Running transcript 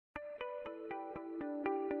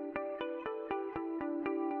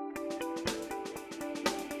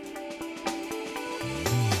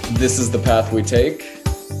This is The Path We Take.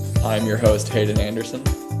 I'm your host, Hayden Anderson.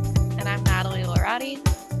 And I'm Natalie Lorati.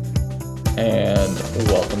 And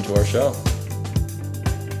welcome to our show.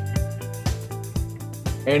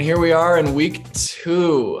 And here we are in week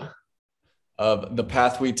 2 of The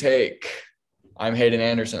Path We Take. I'm Hayden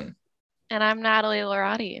Anderson. And I'm Natalie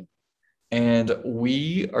Lorati. And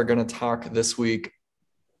we are going to talk this week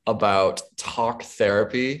about talk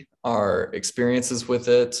therapy, our experiences with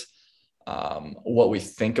it, what we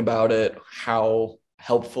think about it, how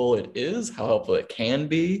helpful it is, how helpful it can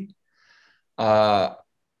be. But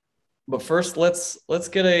first, let's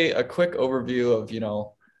get a quick overview of,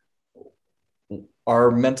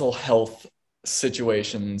 our mental health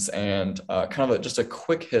situations and kind of just a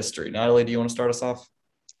quick history. Natalie, do you want to start us off?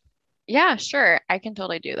 Yeah, sure. I can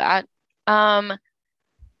totally do that. My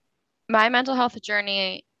mental health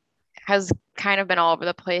journey has kind of been all over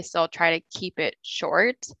the place, so I'll try to keep it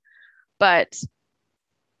short. But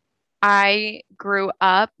I grew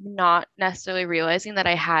up not necessarily realizing that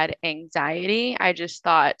I had anxiety. I just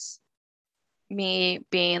thought me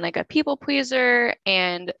being like a people pleaser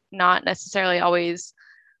and not necessarily always,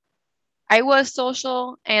 I was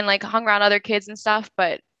social and like hung around other kids and stuff,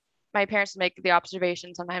 but my parents would make the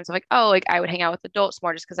observation sometimes of like, oh, like I would hang out with adults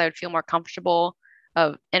more just because I would feel more comfortable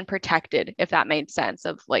and protected, if that made sense,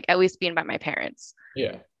 of like at least being by my parents.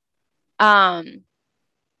 Yeah.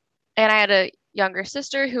 And I had a younger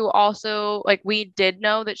sister who also like we did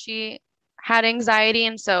know that she had anxiety,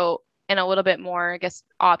 and so in a little bit more, I guess,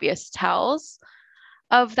 obvious tells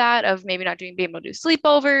of that, of maybe not being able to do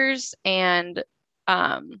sleepovers and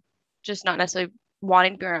just not necessarily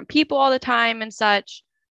wanting to be around people all the time and such.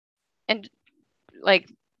 And like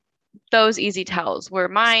those easy tells, where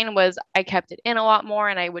mine was I kept it in a lot more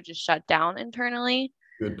and I would just shut down internally.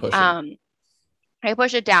 Good pushing. I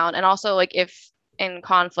push it down. And also like if in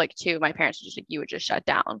conflict too, my parents would just like, you would just shut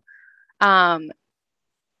down. And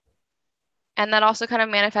that also kind of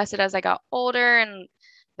manifested as I got older, and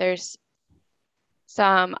there's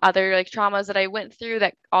some other like traumas that I went through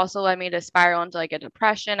that also led me to spiral into like a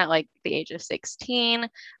depression at like the age of 16,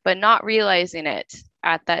 but not realizing it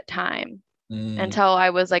at that time until I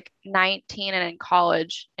was like 19 and in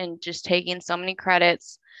college and just taking so many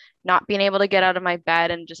credits, not being able to get out of my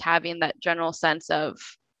bed and just having that general sense of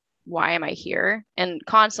why am I here, and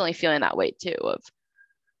constantly feeling that way too of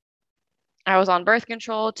I was on birth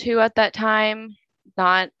control too at that time,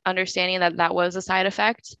 not understanding that that was a side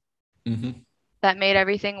effect that made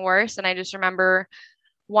everything worse. And I just remember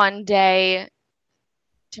one day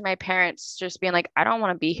to my parents just being like, I don't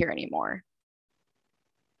want to be here anymore.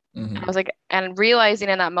 I was like, and realizing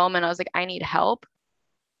in that moment, I was like, I need help,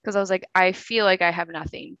 because I was like, I feel like I have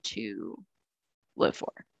nothing to live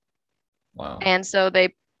for. Wow. And so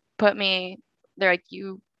they're like,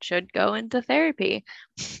 you should go into therapy.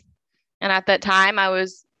 And at that time, I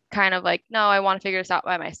was kind of like, no, I want to figure this out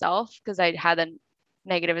by myself, because I had a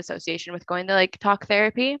negative association with going to like talk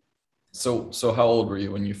therapy. So how old were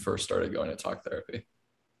you when you first started going to talk therapy?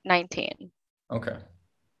 19. Okay.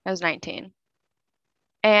 I was 19.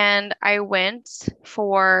 And I went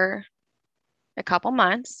for a couple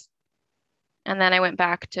months. And then I went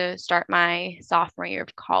back to start my sophomore year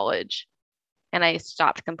of college. And I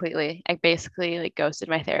stopped completely. I basically like ghosted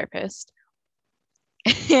my therapist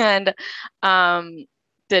and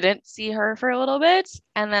didn't see her for a little bit.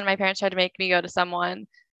 And then my parents tried to make me go to someone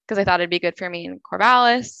because I thought it'd be good for me in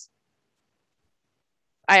Corvallis.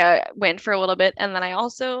 I went for a little bit, and then I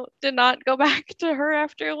also did not go back to her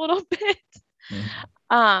after a little bit.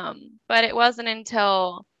 But it wasn't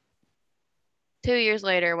until 2 years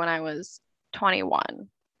later, when I was 21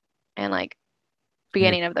 and like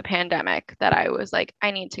beginning of the pandemic, that I was like,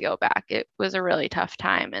 I need to go back. It was a really tough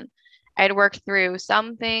time, and I'd worked through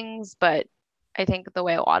some things, but I think the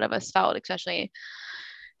way a lot of us felt, especially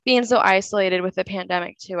being so isolated with the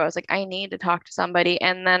pandemic too, I was like, I need to talk to somebody.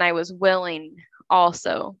 And then I was willing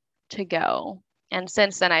also to go. And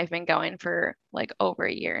since then, I've been going for like over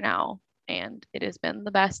a year now, and it has been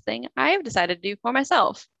the best thing I've decided to do for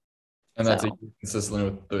myself. And that's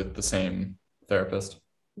consistently with the same therapist?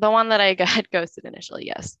 The one that I got ghosted initially,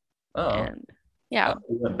 yes. Oh. And yeah.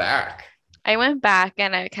 You went back. I went back,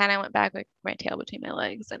 and I kind of went back with my tail between my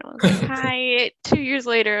legs, and I was like, hi. 2 years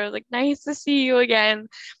later, I was like, nice to see you again.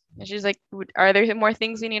 And she's like, are there more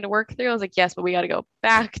things we need to work through? I was like, yes, but we got to go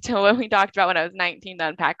back to what we talked about when I was 19 to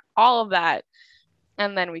unpack all of that.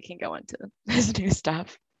 And then we can go into this new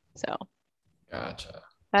stuff. So Gotcha.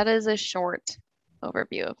 that is a short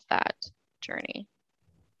overview of that journey.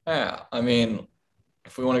 Yeah. I mean,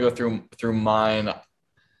 if we want to go through mine,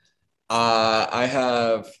 I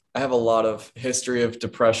have a lot of history of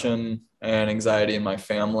depression and anxiety in my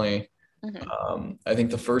family. Hmm. I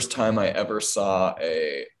think the first time I ever saw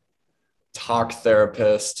a talk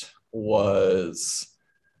therapist was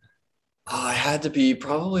I had to be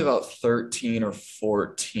probably about 13 or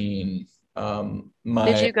 14. Did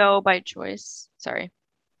My you go by choice? Sorry.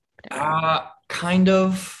 kind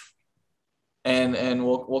of, and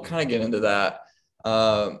we'll kind of get into that.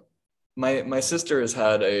 My sister has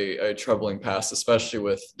had a troubling past, especially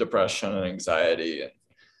with depression and anxiety.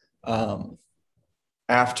 Um,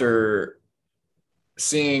 After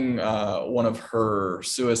seeing one of her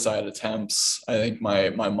suicide attempts, I think my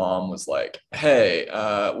mom was like, "Hey,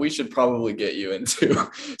 we should probably get you into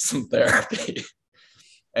some therapy."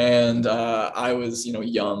 And I was,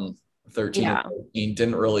 young, 13 or Yeah. 14,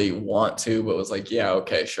 didn't really want to, but was like, "Yeah,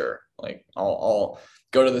 okay, sure. Like, I'll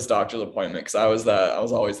go to this doctor's appointment," because I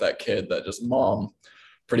was always that kid that just mom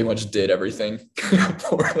pretty much did everything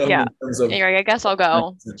for them Yeah. in terms of You're like, I guess I'll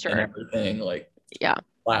go. and Sure. everything, like Yeah.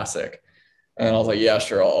 classic. And I was like, "Yeah,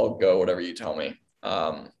 sure, I'll go, whatever you tell me."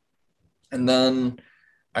 And then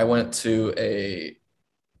I went to a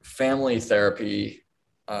family therapy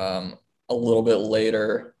um, a little bit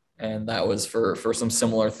later, and that was for some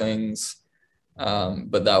similar things.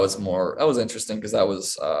 But that was interesting because that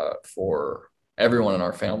was for everyone in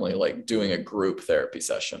our family, like doing a group therapy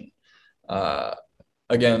session. Uh,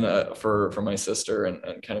 Again, for my sister,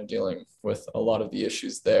 and kind of dealing with a lot of the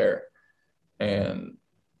issues there. And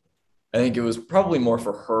I think it was probably more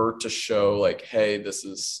for her to show, like, hey, this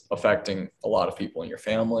is affecting a lot of people in your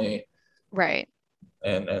family, Right.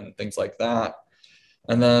 and things like that.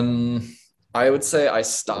 And then I would say I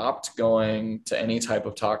stopped going to any type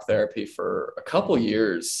of talk therapy for a couple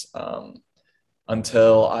years,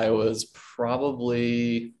 until I was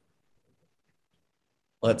probably,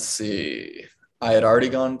 let's see, I had already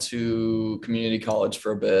gone to community college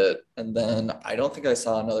for a bit. And then I don't think I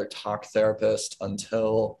saw another talk therapist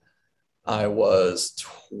until I was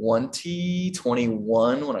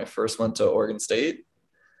 2021 when I first went to Oregon State.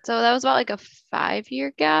 So that was about like a 5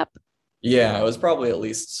 year gap. Yeah, it was probably at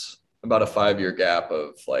least about a 5 year gap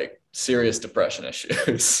of like serious depression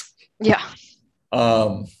issues. Yeah.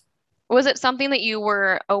 Um, Was it something that you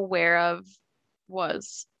were aware of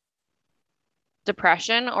was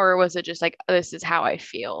depression, or was it just like, this is how I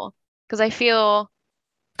feel? Because I feel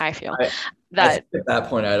I, I think that, at that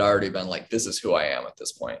point I'd already been like, this is who I am at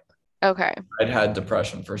this point. okay. I'd had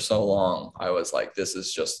depression for so long. I was like, this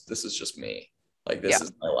is just me. Like Yeah. this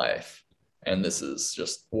is my life, and this is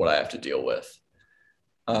just what I have to deal with.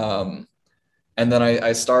 Um, and then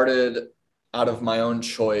I started out of my own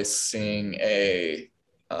choice seeing a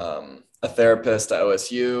therapist at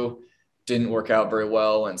OSU. Didn't work out very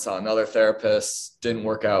well, and saw another therapist. Didn't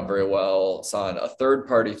work out very well. Saw a third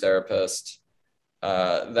party therapist.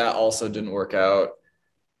 That also didn't work out.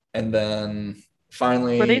 And then Were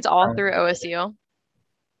finally, these all through OSU?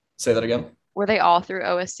 say that again. Were they all through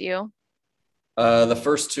OSU? The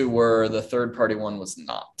first two were, the third party one was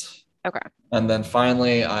not. Okay. And then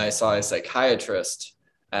finally, I saw a psychiatrist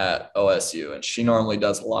at OSU, and she normally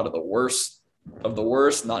does a lot of the worst,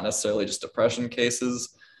 not necessarily just depression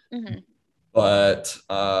cases, Hmm. but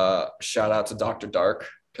shout out to Dr. Dark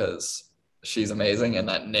because she's amazing. And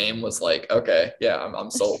that name was like, okay, yeah, I'm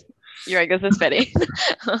sold. You're right, this is fitting.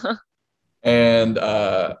 And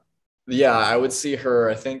yeah, I would see her,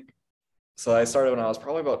 I think. So I started when I was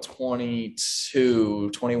probably about 22,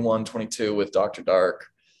 21, 22 with Dr. Dark.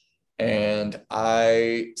 And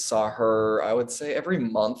I saw her, I would say, every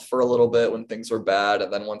month for a little bit when things were bad.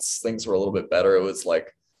 And then once things were a little bit better, it was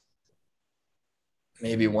like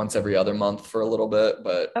maybe once every other month for a little bit.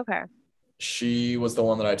 But Okay. she was the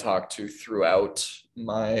one that I talked to throughout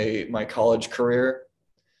my college career.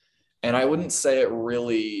 And I wouldn't say it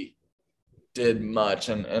really did much.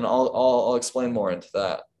 And I'll explain more into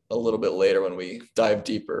that a little bit later when we dive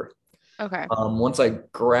deeper. Okay. Once I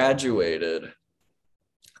graduated,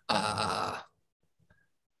 uh,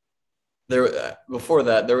 there before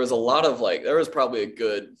that there was a lot of like there was probably a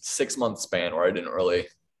good 6 month span where I didn't really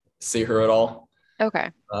see her at all, Okay.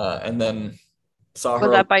 and then saw Was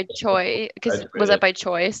her that by choice? Because was that graduated. by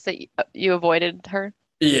choice that you avoided her?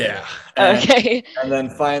 Yeah, and Okay. and then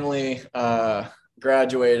finally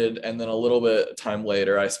graduated, and then a little bit of time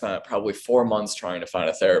later I spent probably 4 months trying to find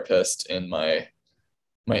a therapist in my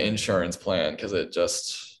insurance plan because it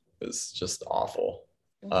just was just awful.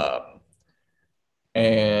 Mhm.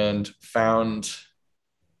 And found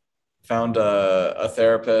a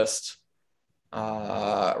therapist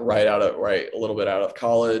right a little bit out of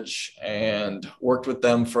college, and worked with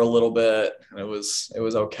them for a little bit, and it was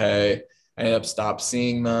okay. I ended up stopped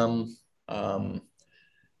seeing them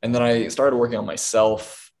And then I started working on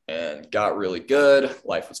myself and got really good.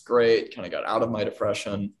 Life was great. Kind of got out of my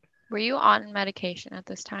depression. Were you on medication at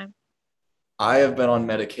this time? I have been on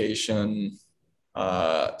medication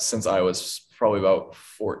since I was probably about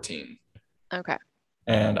 14. Okay.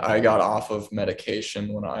 And I got off of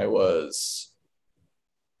medication when I was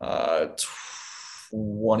uh,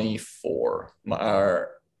 24.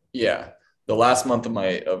 Yeah, the last month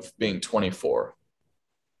of being 24.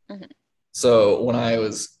 Hmm. So when I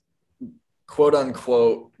was quote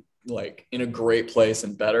unquote like in a great place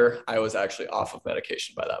and better, I was actually off of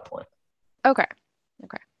medication by that point. Okay.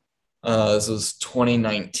 Okay. This was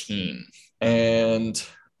 2019, and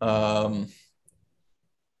um,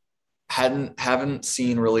 haven't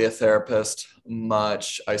seen really a therapist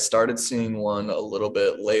much. I started seeing one a little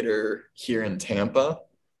bit later here in Tampa.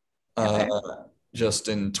 Uh, Okay. just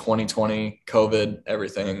in 2020, COVID,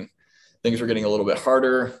 everything, things were getting a little bit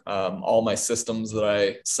harder. All my systems that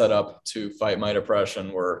I set up to fight my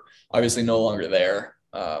depression were obviously no longer there.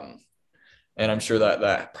 And I'm sure that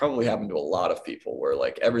that probably happened to a lot of people where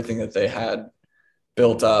like everything that they had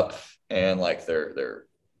built up and like their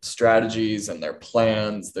strategies and their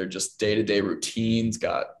plans, their just day-to-day routines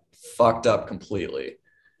got fucked up completely.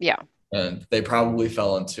 Yeah. And they probably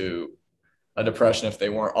fell into a depression if they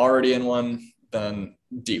weren't already in one, then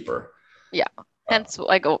deeper. Yeah. Hence,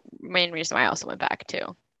 like, a main reason why I also went back too.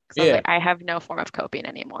 Because I was Yeah. like, I have no form of coping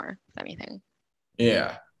anymore, if anything.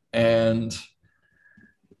 Yeah. And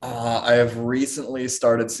I have recently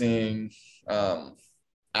started seeing um,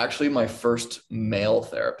 actually my first male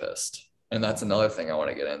therapist. And that's another thing I want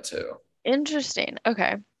to get into. Interesting.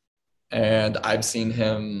 Okay. And I've seen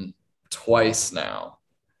him twice now.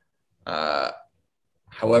 Uh,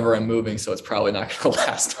 However, I'm moving, so it's probably not going to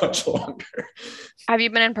last much longer. Have you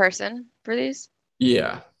been in person for these?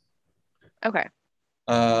 Yeah. Okay.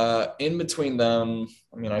 In between them,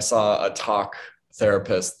 I mean, I saw a talk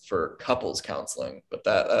therapist for couples counseling, but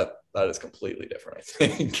that is completely different, I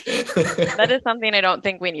think. That is something I don't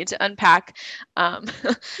think we need to unpack um,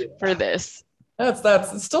 for Yeah. this.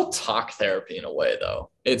 That's it's still talk therapy in a way, though.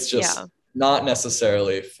 It's Yeah. just not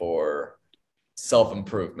necessarily for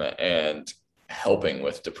self-improvement and helping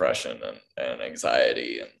with depression and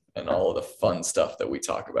anxiety and all of the fun stuff that we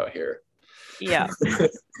talk about here. Yeah.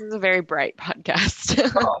 This is a very bright podcast.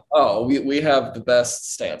 Oh, we have the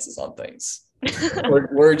best stances on things.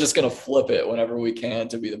 We're just going to flip it whenever we can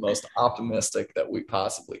to be the most optimistic that we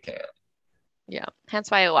possibly can. Yeah. Hence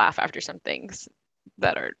why I laugh after some things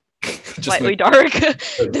that are Just slightly make dark.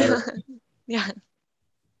 it better. Yeah.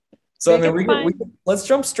 So, I Think mean, it's fine. let's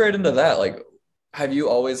jump straight into that. Like, have you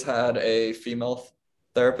always had a female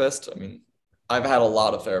therapist? I mean, I've had a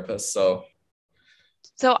lot of therapists, so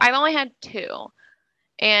So I've only had two,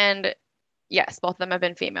 and yes, both of them have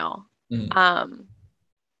been female. mm, Um,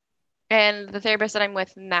 and the therapist that I'm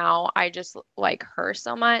with now, I just like her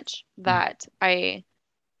so much mm, that I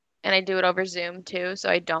do it over Zoom too, so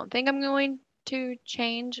I don't think I'm going to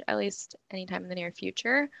change at least anytime in the near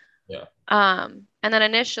future. yeah. And then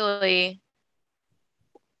initially,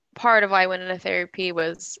 part of why I went into therapy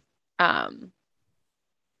was um,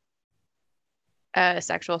 a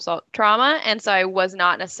sexual assault trauma. And so I was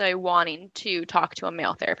not necessarily wanting to talk to a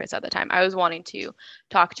male therapist at the time. I was wanting to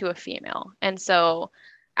talk to a female. And so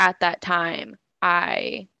at that time,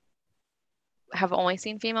 I have only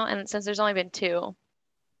seen female. And since there's only been two,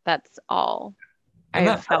 that's all And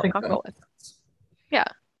I've that I felt think that comfortable with. Yeah.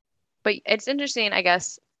 But it's interesting, I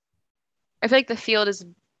guess. I feel like the field is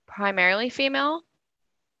primarily female.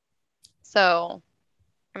 So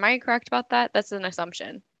am I correct about that? That's an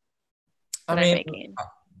assumption I that I'm mean, making.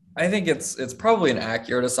 I think it's probably an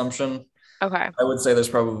accurate assumption. Okay. I would say there's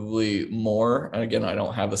probably more, and again, I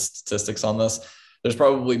don't have the statistics on this. There's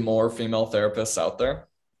probably more female therapists out there.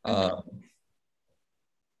 Hmm.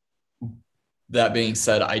 That being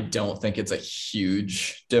said, I don't think it's a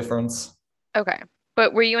huge difference. Okay.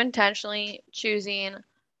 But were you intentionally choosing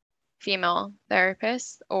female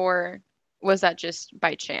therapists, or was that just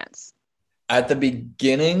by chance? At the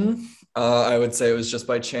beginning, I would say it was just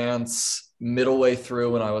by chance. Middle way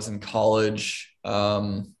through when I was in college,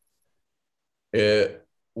 it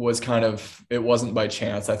was it wasn't by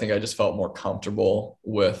chance. I think I just felt more comfortable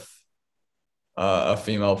with a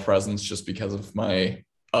female presence just because of my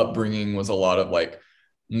upbringing was a lot of like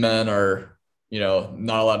men are,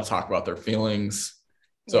 not allowed to talk about their feelings.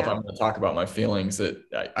 So if Yeah. I'm going to talk about my feelings,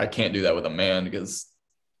 I can't do that with a man because,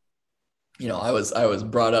 I was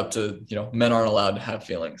brought up to, men aren't allowed to have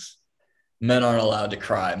feelings. Men aren't allowed to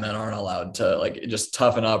cry. Men aren't allowed to like just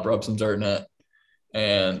toughen up, rub some dirt in it,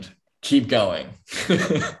 and keep going.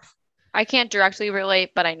 I can't directly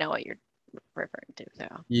relate, but I know referring to. So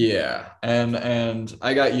Yeah. And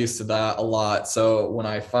I got used to that a lot. So when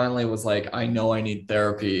I finally was like, I know I need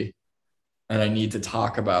therapy and I need to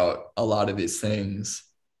talk about a lot of these things,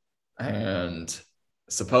 and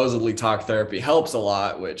supposedly talk therapy helps a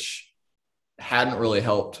lot, which hadn't really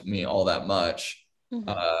helped me all that much hmm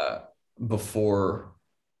uh, before.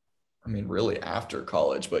 I mean, really after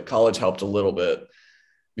college, but college helped a little bit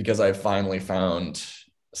because I finally found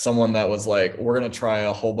someone that was like, we're going to try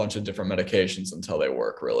a whole bunch of different medications until they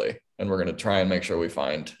work really. And we're going to try and make sure we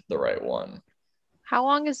find the right one. how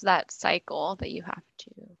long is that cycle that you have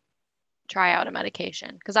to try out a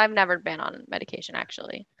medication? Because I've never been on medication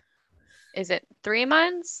actually. Is it 3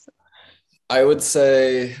 months? I would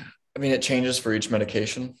say, I mean, it changes for each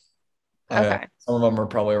medication. Okay. Some of them are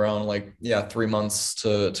probably around like, yeah, 3 months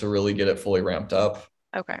to really get it fully ramped up.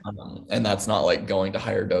 Okay. And that's not like going to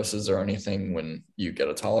higher doses or anything when you get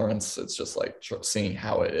a tolerance. It's just like seeing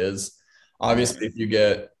how it is. hmm Obviously, if you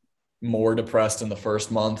get more depressed in the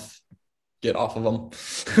first month, get off of them.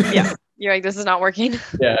 Yeah. You're like, this is not working.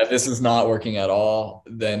 Yeah, if this is not working at all,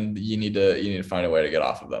 then you need to find a way to get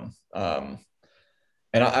off of them.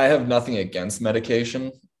 And I have nothing against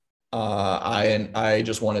medication. I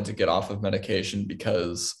just wanted to get off of medication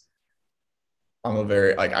because I'm a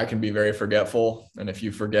very like I can be very forgetful, and if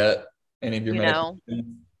you forget any of your You know.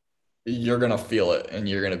 medication, you're gonna feel it, and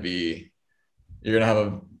you're gonna have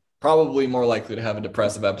a probably more likely to have a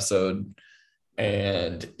depressive episode,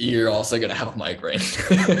 and you're also gonna have a migraine.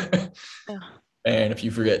 Ugh. And if you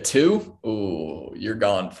forget two, ooh, you're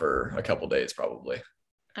gone for a couple days probably.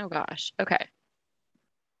 Oh gosh. Okay.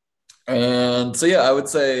 And so yeah, I would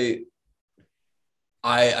say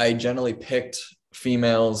I generally picked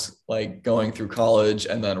females like going through college,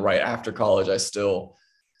 and then right after college, I still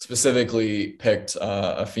specifically picked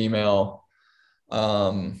a female.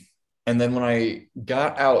 Um, and then when I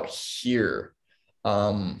got out here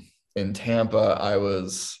in Tampa, I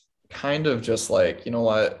was kind of just like, you know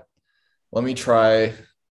what? Let me try.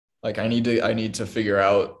 Like, I need to figure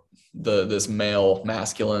out this male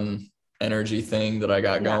masculine energy thing that I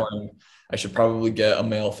got Yeah. going. I should probably get a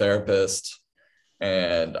male therapist,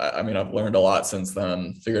 and I mean, I've learned a lot since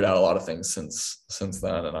then, figured out a lot of things since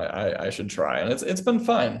then, and I should try, and it's been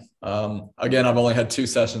fine. Again, I've only had 2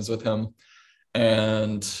 sessions with him,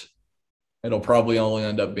 and it'll probably only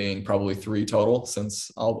end up being probably 3 total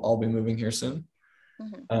since I'll be moving here soon.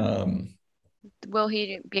 hmm Um, Will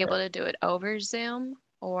he be able to do it over Zoom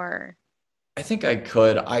or I think I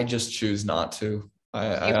could. I just choose not to.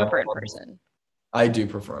 you prefer in person? I do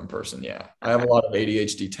prefer in person. Yeah, I have a Okay. lot of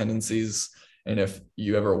ADHD tendencies, and if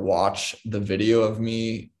you ever watch the video of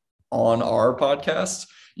me on our podcast,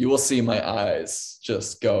 you will see my eyes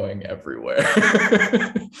just going everywhere.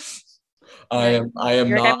 I am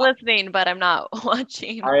You're like, I'm not listening, but I'm not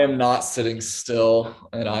watching. I am not sitting still,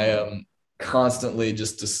 and I am constantly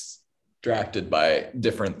just distracted by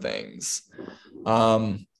different things.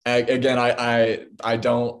 Again, I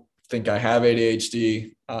don't think I have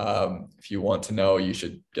ADHD. If you want to know, you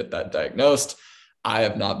should get that diagnosed. I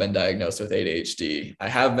have not been diagnosed with ADHD. I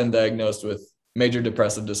have been diagnosed with major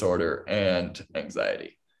depressive disorder and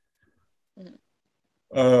anxiety.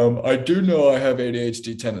 Mhm. I do know I have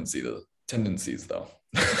ADHD tendencies though.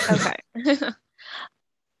 Okay.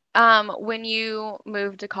 When you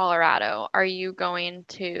move to Colorado, are you going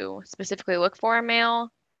to specifically look for a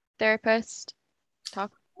male therapist?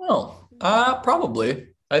 Talk. Well, probably.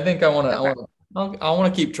 I think Okay. I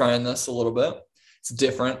want to keep trying this a little bit. It's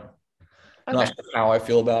different. I'm not Okay. sure how I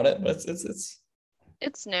feel about it, but it's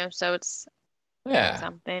It's new, so it's yeah,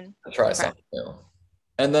 something. I'll try Okay. something new.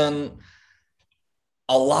 And then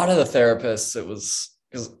a lot of the therapists, it was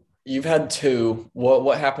because you've had two.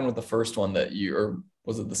 What happened with the first one that you, or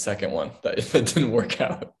was it the second one that didn't work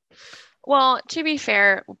out? Well, to be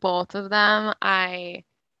fair, both of them, I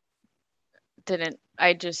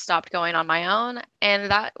just stopped going on my own,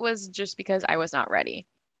 and that was just because I was not ready.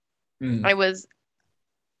 Mm, I was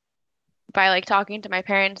by like talking to my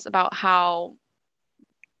parents about how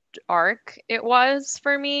dark it was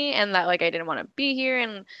for me and that like I didn't want to be here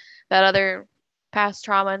and that other past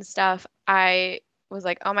trauma and stuff, I was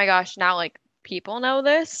like, oh my gosh, now like people know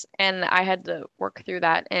this and I had to work through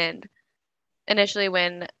that. And initially,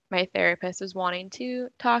 when my therapist was wanting to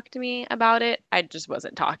talk to me about it, I just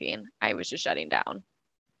wasn't talking. I was just shutting down.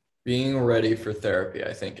 being ready for therapy,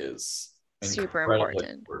 I think, is Super incredibly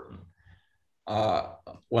important. important. uh,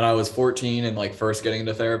 when I was 14 and like first getting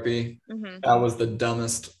into therapy, Hmm that was the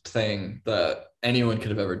dumbest thing that anyone could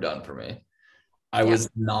have ever done for me. I Yeah. was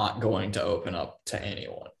not going to open up to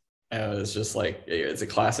anyone. And it was just like, it's a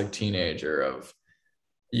classic teenager of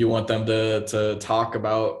You want them to talk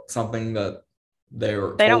about something that they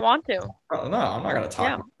were They don't told. want to. Oh, no, I'm not going to talk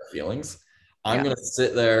Yeah. about their feelings. I'm Yeah. going to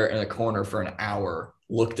sit there in a corner for an hour,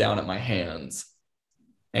 look down at my hands,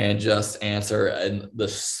 and just answer in the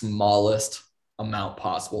smallest amount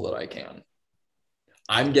possible that I can.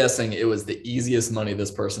 I'm guessing it was the easiest money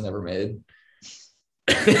this person ever made.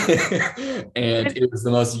 And it was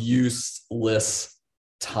the most useless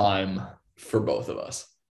time for both of us.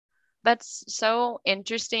 That's so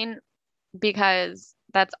interesting because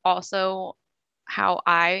that's also how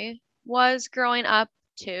I was growing up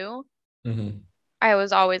too. Mm-hmm. I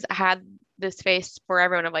was always had this face for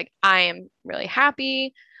everyone of like, I am really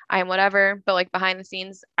happy, I am whatever. But like behind the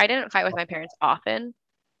scenes, I didn't fight with my parents often.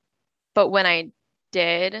 But when I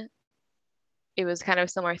did, it was kind of a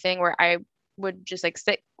similar thing where I would just like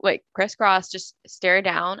sit like crisscross, just stare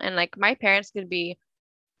down. And like my parents could be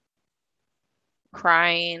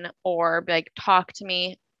crying or be like, talk to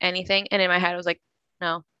me, anything. And in my head, I was like,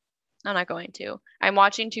 no, I'm not going to. I'm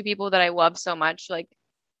watching two people that I love so much, like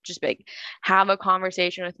just like have a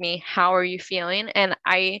conversation with me. How are you feeling? And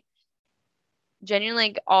I genuinely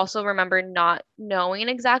like, also remember not knowing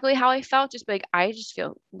exactly how I felt, just be like, I just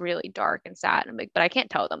feel really dark and sad. I'm like, but I can't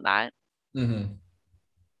tell them that. Mm-hmm.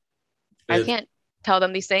 I It's can't tell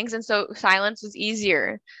them these things. And so silence was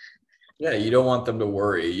easier. Yeah, you don't want them to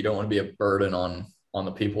worry. You don't want to be a burden on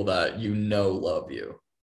the people that you know love you.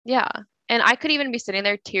 Yeah. And I could even be sitting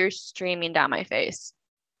there, tears streaming down my face,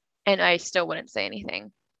 and I still wouldn't say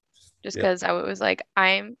anything just Yeah, because I was like,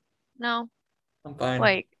 no, I'm fine.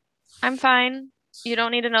 like, I'm fine. You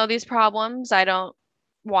don't need to know these problems. I don't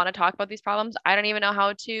want to talk about these problems. I don't even know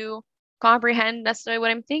how to comprehend necessarily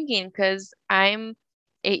what I'm thinking because I'm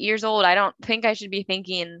 8 years old. I don't think I should be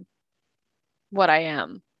thinking what I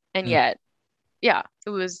am. And Mm. yet, yeah, it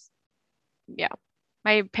was, yeah.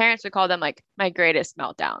 My parents would call them like my greatest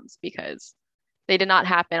meltdowns because they did not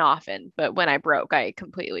happen often. But when I broke, I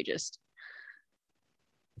completely just,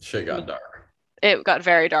 Shit got dark. it got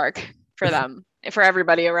very dark for them, for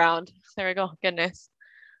everybody around. There we go. Goodness.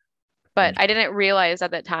 But I didn't realize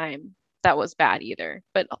at that time that was bad either.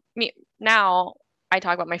 But me now I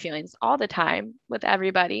talk about my feelings all the time with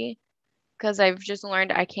everybody because I've just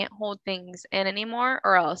learned I can't hold things in anymore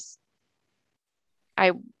or else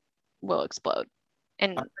I will explode. I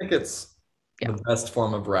And think it's yeah, the best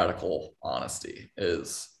form of radical honesty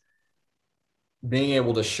is being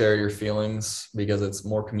able to share your feelings because it's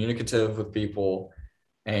more communicative with people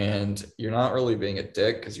and you're not really being a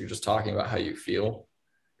dick because you're just talking about how you feel.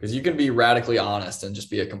 Because you can be radically honest and just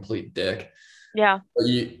be a complete dick. yeah,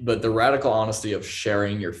 But the radical honesty of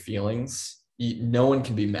sharing your feelings, no one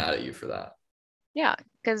can be mad at you for that. yeah,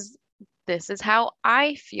 because this is how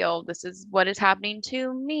I feel. This is what is happening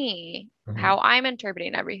to me, Mhm. how I'm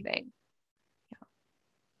interpreting everything.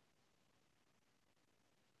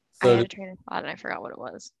 I So, had a train of thought and I forgot what it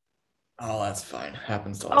was. oh, that's fine.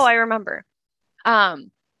 Happens to Oh, us. I remember.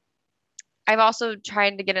 Um, I've also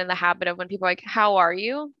tried to get in the habit of when people are like, "How are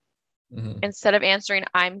you?" Mhm. Instead of answering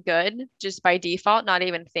I'm good just by default, not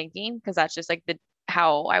even thinking, because that's just like the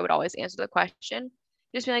how I would always answer the question.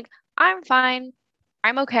 Just be like, I'm fine,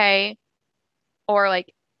 I'm okay, or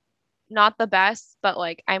like not the best, but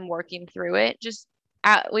like I'm working through it. Just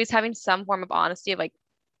at least having some form of honesty of like,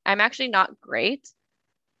 I'm actually not great,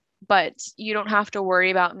 but you don't have to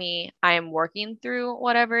worry about me. I am working through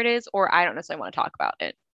whatever it is, or I don't necessarily want to talk about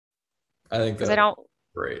it. I think Because that's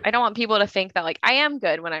great. I don't want people to think that like I am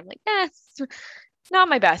good when I'm like, it's not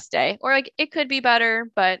my best day. Or like it could be better,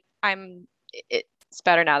 but it's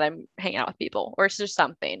better now that I'm hanging out with people. Or it's just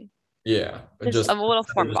something. Yeah, Just just a little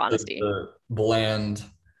form of just honesty. the bland.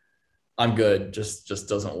 I'm good. Just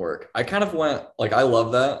doesn't work. I kind of went like I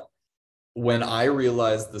love that when I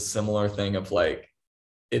realized the similar thing of like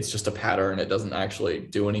it's just a pattern. It doesn't actually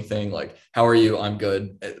do anything. Like, how are you? I'm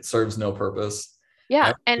good. It serves no purpose. I Yeah.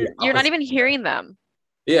 went the And you're not opposite. even hearing them.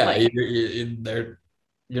 Yeah, Like, you're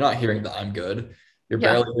not hearing the I'm good. You're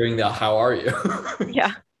yeah. barely hearing the how are you?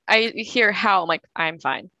 Yeah. I hear how I'm like, I'm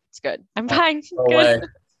fine. It's good. I'm Like, fine. no Good. way.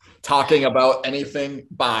 Talking about anything.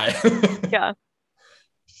 Bye. Yeah.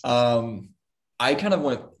 um, I kind of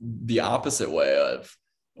went the opposite way of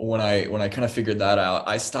when I kind of figured that out.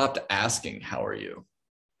 I stopped asking how are you.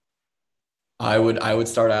 I would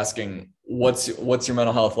start asking what's your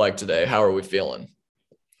mental health like today? How are we feeling?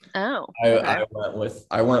 Oh, I, okay.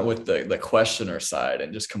 I went with the questioner side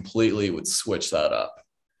and just completely would switch that up.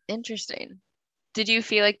 Interesting. Did you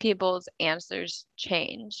feel like people's answers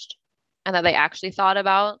changed and that they actually thought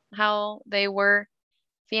about how they were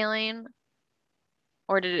feeling,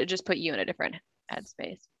 or did it just put you in a different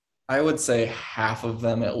headspace? I would say half of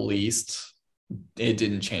them at least it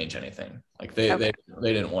didn't change anything. Like Okay.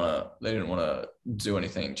 they didn't want to do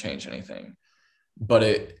anything, change anything. But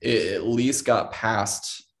it at least got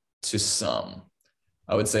passed to some.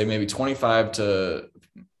 I would say maybe 25 to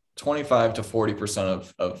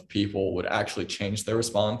 40% of people would actually change their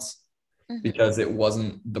response Hmm. because it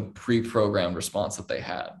wasn't the pre-programmed response that they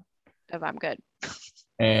had. If I'm good.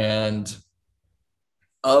 And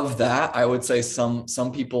of that, I would say some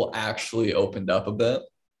people actually opened up a bit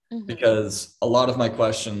Hmm. because a lot of my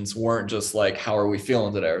questions weren't just like how are we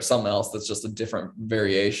feeling today or something else that's just a different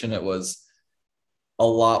variation. It was a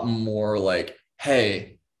lot more like,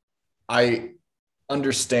 hey, I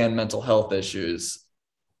understand mental health issues.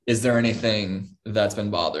 Is there anything that's been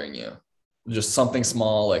bothering you? Just something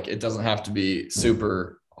small, like it doesn't have to be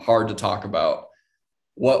super hard to talk about.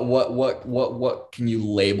 What can you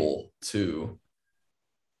label to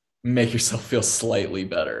make yourself feel slightly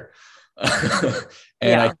better?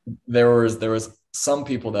 And I Yeah. there was some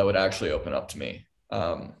people that would actually open up to me.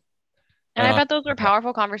 And And I I bet those were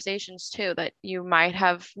powerful conversations too that you might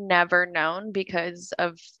have never known because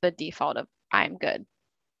of the default of I'm good.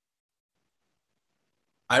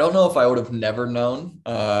 I don't know if I would have never known.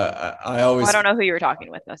 I Well, I always don't know who you were talking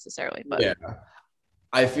with necessarily, but yeah,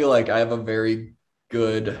 I feel like I have a very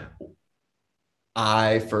good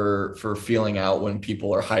eye for feeling out when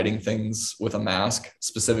people are hiding things with a mask,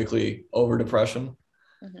 specifically over depression.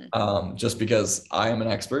 mhm. Just because I am an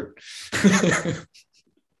expert.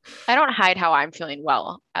 I don't hide how I'm feeling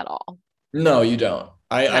well at all. No, you don't.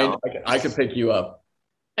 No, I could pick you up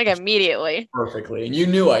like immediately. perfectly, and you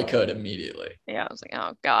knew I could immediately. Yeah, I was like,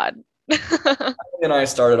 oh God. And I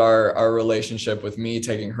started our relationship with me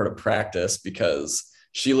taking her to practice because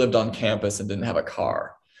she lived on campus and didn't have a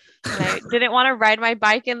car. And I didn't want to ride my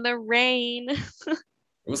bike in the rain.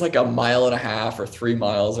 It was like a mile and a half or 3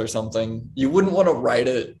 miles or something. You wouldn't want to ride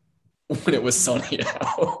it when it was sunny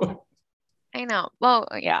out. I know. Well,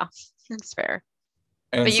 yeah, that's fair.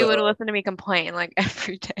 And But you would so listen to me complain like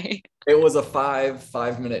every day. it was a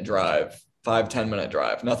 5 minute drive, 5-10 minute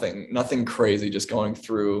drive. Nothing crazy, just going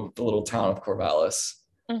through the little town of Corvallis.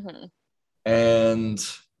 Hmm. And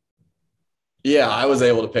yeah, I was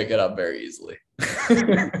able to pick it up very easily.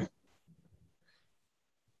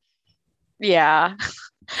 Yeah.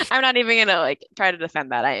 I'm not even gonna like try to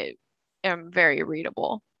defend that. I am very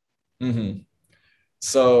readable. Hmm.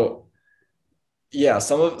 So yeah,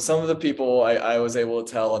 some of the people I was able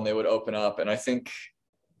to tell and they would open up, and I think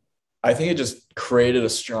it just created a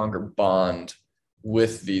stronger bond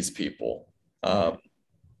with these people. Hmm.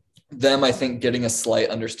 Them, I think, getting a slight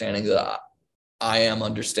understanding that I am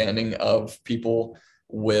understanding of people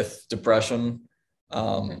with depression,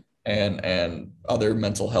 Hmm. and other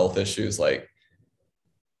mental health issues. Like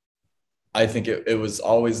I think it was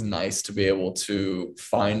always nice to be able to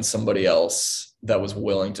find somebody else that was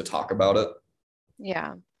willing to talk about it,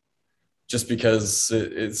 Yeah. just because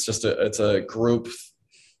it's a group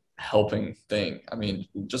helping thing. I mean,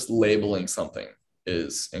 just labeling something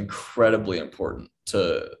is incredibly important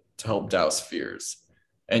to help douse fears.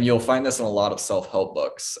 And you'll find this in a lot of self-help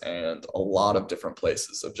books and a lot of different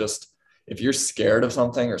places of just if you're scared of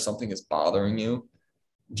something or something is bothering you,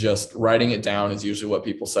 just writing it down is usually what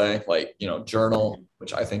people say. Like, journal, Hmm.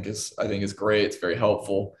 which I think is great. It's very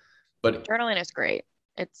helpful. But Journaling is great.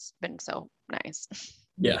 It's been so nice.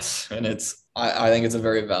 yes, and I think it's a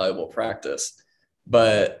very valuable practice.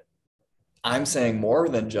 But I'm saying more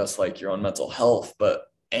than just like your own mental health, but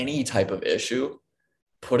any type of issue,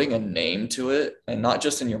 putting a name to it and not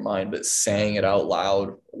just in your mind, but saying it out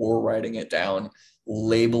loud or writing it down,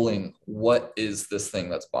 labeling what is this thing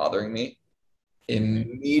that's bothering me Hmm.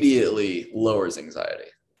 immediately lowers anxiety.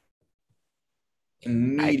 I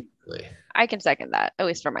Immediately. I can second that, at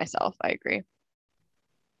least for myself. I agree.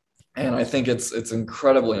 And I think it's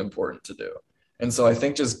incredibly important to do. And so I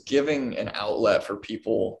think just giving an outlet for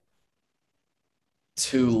people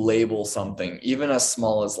to label something, even as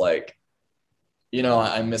small as like,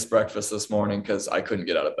 I missed breakfast this morning because I couldn't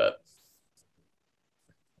get out of bed.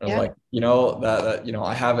 I was Yeah. like,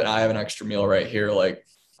 I have an extra meal right here. Like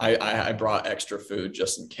I brought extra food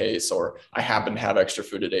just in case, or I happen to have extra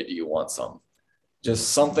food today. Do you want some? Just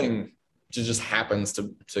something just happens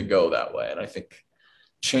to go that way. And I think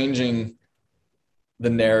changing the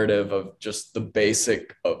narrative of just the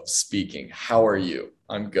basic of speaking. How are you?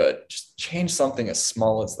 I'm good. Just change something as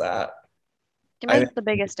small as that. It I think makes the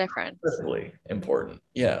biggest it's difference. really important.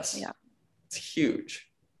 Yes, Yeah. it's huge.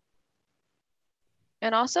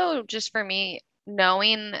 And also just for me,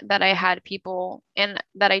 knowing that I had people and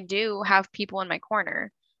that I do have people in my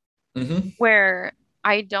corner Hmm. where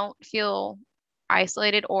I don't feel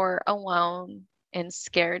isolated or alone and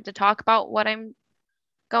scared to talk about what I'm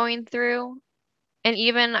going through. And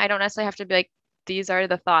even I don't necessarily have to be like, these are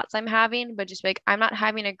the thoughts I'm having, but just be like, I'm not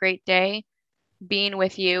having a great day. Being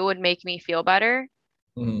with you would make me feel better.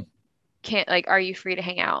 Mhm. Can't like, are you free to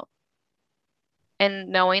hang out? And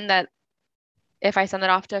knowing that if I send it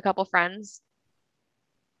off to a couple friends,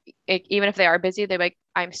 even if they are busy, they're like,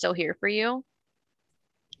 I'm still here for you,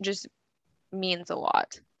 just means a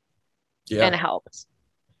lot and it Yeah. helps.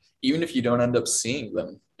 Even if you don't end up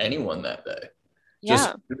seeing anyone that day, just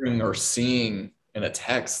Yeah. hearing or seeing in a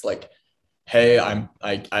text like, hey, I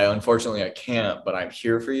unfortunately I can't, but I'm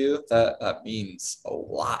here for you. That means a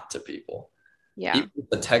lot to people. Yeah. Even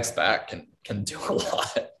the text back can do a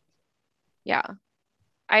lot. Yeah.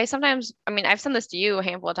 I sometimes, I mean, I've sent this to you a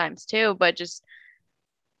handful of times too, but just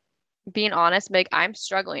being honest, like, I'm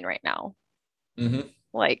struggling right now. Hmm.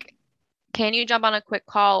 Like, can you jump on a quick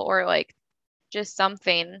call or like just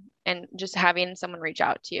something and just having someone reach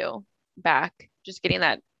out to you back, just getting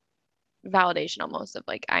that validation almost of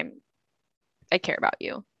like, I care about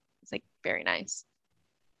you. It's like very nice.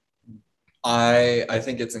 I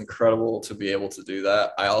think it's incredible to be able to do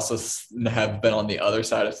that. I also have been on the other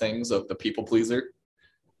side of things of the people pleaser,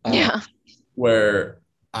 uh, Yeah. where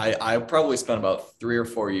I probably spent about 3 or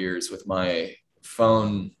 4 years with my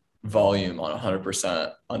phone volume on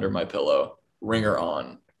 100% under my pillow, ringer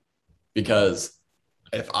on, because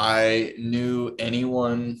if I knew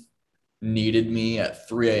anyone needed me at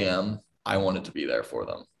 3 a.m., I wanted to be there for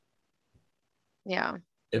them. Yeah.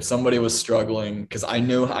 If somebody was struggling, because I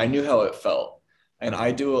knew how it felt, and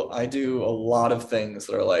I do a lot of things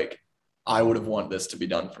that are like, I would have wanted this to be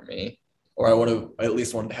done for me, or I would have at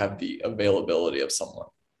least wanted to have the availability of someone.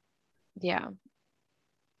 Yeah.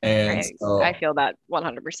 And I so feel that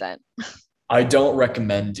 100%. I don't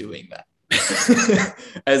recommend doing that.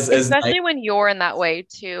 As nice, Especially when you're in that way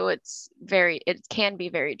too, it can be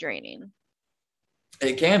very draining.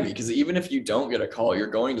 it can be, because even if you don't get a call, you're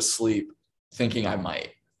going to sleep thinking I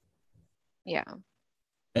might. Yeah.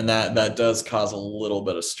 And that does cause a little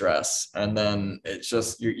bit of stress. And then it's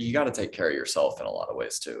just you got to take care of yourself in a lot of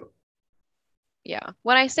ways too. Yeah.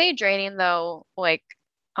 When I say draining though, like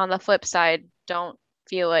on the flip side, don't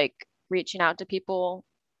feel like reaching out to people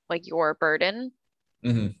like your burden,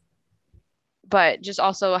 Hmm. but just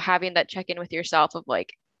also having that check in with yourself of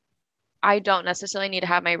like, I don't necessarily need to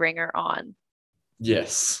have my ringer on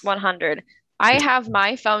Yes. 100. I have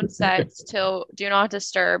my phone set till do not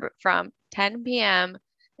disturb from 10 p.m.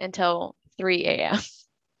 until 3 a.m.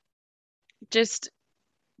 Just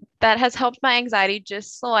that has helped my anxiety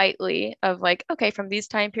just slightly of like, okay, from these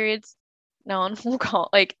time periods, no one will call.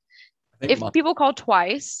 Like, I think if my people call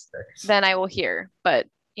twice, six. then I will hear. But,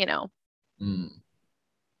 you know, Mm.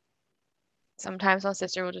 sometimes my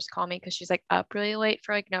sister will just call me because she's like up really late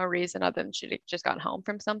for like no reason other than she just got home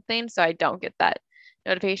from something. So I don't get that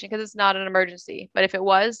notification because it's not an emergency. But if it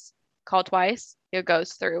was, call twice, it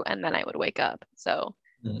goes through and then I would wake up. So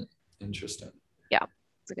Mm. Interesting. yeah,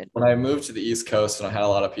 it's a good. When I moved to the East Coast and I had a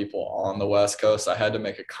lot of people on the West Coast, I had to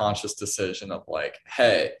make a conscious decision of like,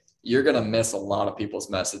 hey, you're gonna miss a lot of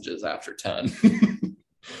people's messages after 10.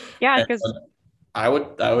 Yeah, And because I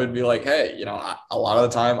would be like, hey, a lot of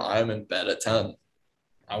the time I'm in bed at 10.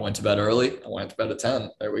 I went to bed early. I went to bed at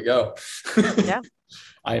 10. There we go. yeah,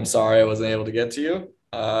 I am sorry I wasn't able to get to you.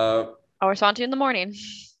 I'll respond to you in the morning.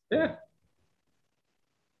 Yeah.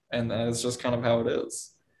 And that's just kind of how it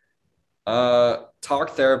is. Talk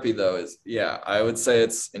therapy though is, yeah, I would say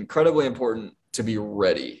it's incredibly important to be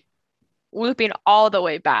ready. Looping all the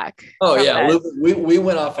way back Oh from yeah, that we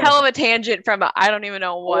went off on a hell of a tangent from I don't even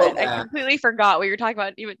know all of what. I that. completely forgot what you were talking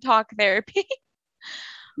about, even talk therapy.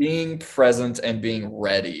 Being present and being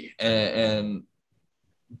ready, and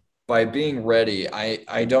by being ready,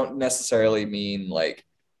 I don't necessarily mean like,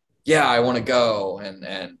 yeah, I want to go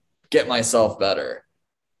and get myself better.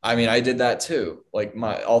 I mean, I did that too. Like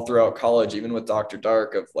my all throughout college, even with Dr.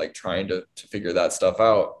 Dark, of like trying to figure that stuff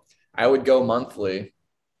out. I would go monthly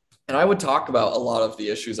and I would talk about a lot of the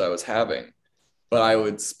issues I was having, but I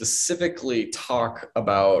would specifically talk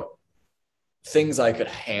about things I could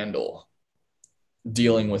handle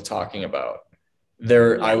dealing with talking about.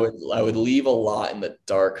 There, I Yeah. would I would leave a lot in the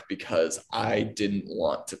dark because I didn't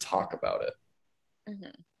want to talk about it. Hmm.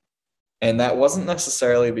 And that wasn't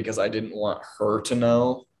necessarily because I didn't want her to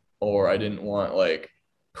know, or I didn't want like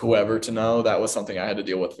whoever to know. That was something I had to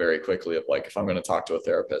deal with very quickly of like, if I'm going to talk to a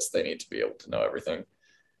therapist, they need to be able to know everything.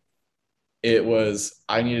 It was,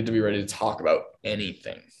 I needed to be ready to talk about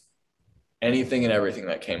anything and everything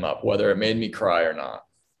that came up, whether it made me cry or not.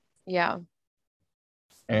 Yeah.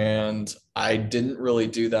 And I didn't really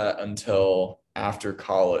do that until after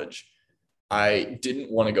college. I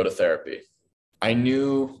didn't want to go to therapy. I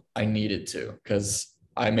knew I needed to because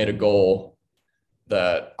I made a goal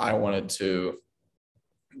that I wanted to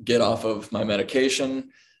get off of my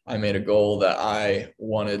medication. I made a goal that I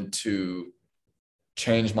wanted to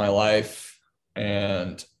change my life.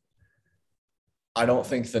 And I don't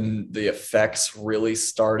think the effects really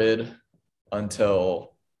started until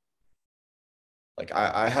like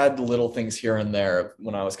I had little things here and there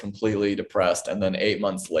when I was completely depressed. And then 8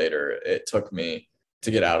 months later, it took me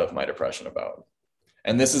to get out of my depression about.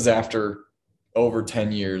 And this is after over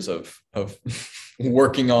 10 years of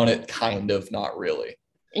working on it, kind of, not really.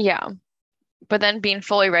 Yeah. But then being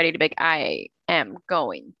fully ready to be like, I am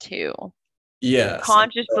going to Yes.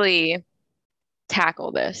 consciously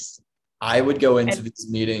tackle this. I would go into And these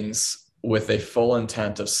meetings with a full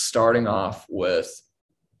intent of starting off with,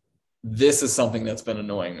 this is something that's been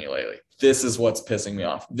annoying me lately. This is what's pissing me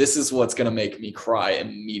off. This is what's going to make me cry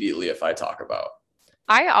immediately if I talk about.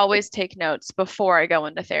 I always take notes before I go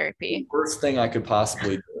into The therapy. worst thing I could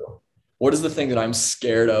possibly do. What is the thing that I'm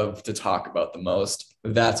scared of to talk about the most?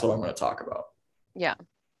 That's what I'm going to talk about. Yeah.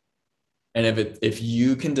 And if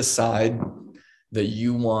you can decide that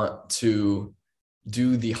you want to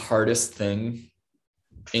do the hardest thing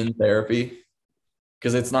in therapy,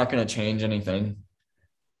 because it's not going to change anything.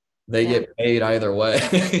 They get paid either way.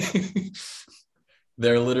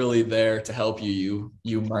 They're literally there to help you.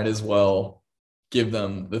 You might as well give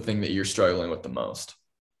them the thing that you're struggling with the most.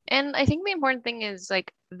 And I think the important thing is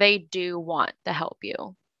like they do want to help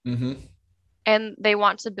you. Mm-hmm. And they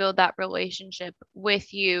want to build that relationship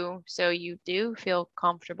with you so you do feel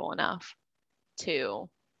comfortable enough to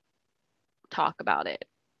talk about it.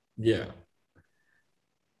 Yeah.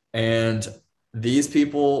 And these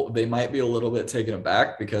people, they might be a little bit taken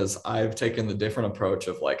aback because I've taken the different approach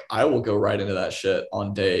of like, I will go right into that shit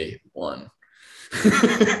on day one.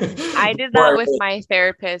 I did that with my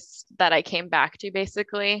therapist that I came back to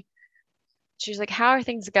basically. She's like, "How are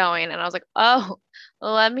things going?" And I was like, "Oh,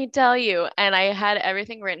 let me tell you." And I had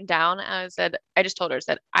everything written down. I said, I just told her, I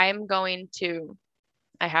said, I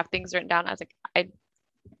have things written down. I was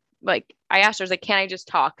I asked her, I was like, "Can I just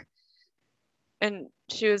talk?" And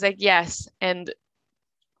she was like, "Yes." And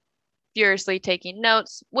furiously taking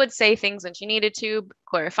notes, would say things when she needed to,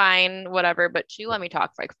 clarifying, whatever, but she let me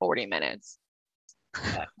talk for like 40 minutes.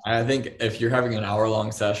 I think if you're having an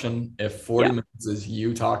hour-long session, if 40 Yeah. minutes is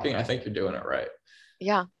you talking, I think you're doing it right.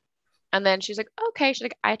 Yeah. And then she's like, "Okay." She's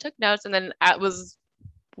like, "I took notes." And then it was,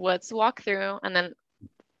 let's walk through. And then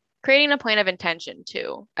creating a plan of intention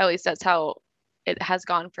too. At least that's how it has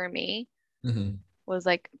gone for me, Mm-hmm. was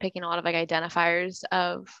like picking a lot of like identifiers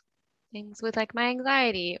of things with like my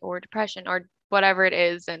anxiety or depression or whatever it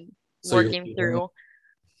is and So you're working through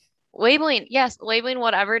labeling, yes, labeling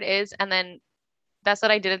whatever it is. And then that's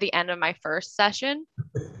what I did at the end of my first session.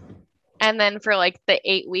 And then for like the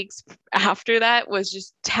 8 weeks after that was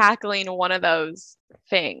just tackling one of those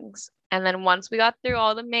things. And then once we got through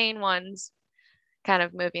all the main ones, kind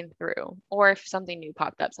of moving through. Or if something new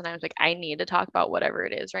popped up, sometimes like I need to talk about whatever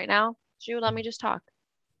it is right now, she would let me just talk.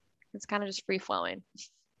 It's kind of just free flowing.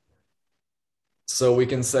 So we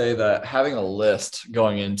can say that having a list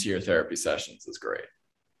going into your therapy sessions is great.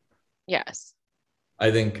 Yes. I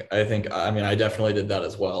mean, I definitely did that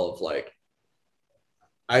as well. Of like,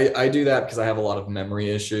 I do that because I have a lot of memory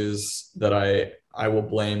issues that I will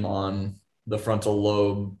blame on the frontal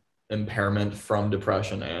lobe impairment from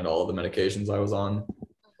depression and all of the medications I was on.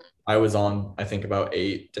 I was on, I think, about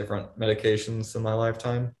 8 different medications in my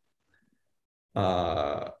lifetime.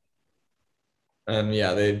 Uh, and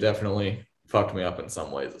yeah, they definitely fucked me up in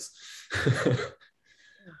some ways. I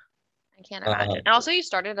can't imagine. And also you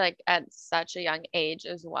started like at such a young age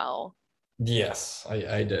as well. Yes,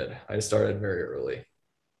 I did. I started very early.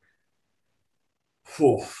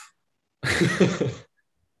 Whew.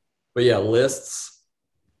 But yeah, lists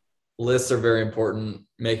are very important.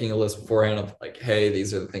 Making a list beforehand of like, hey,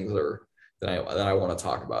 these are the things that I want to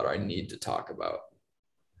talk about or I need to talk about.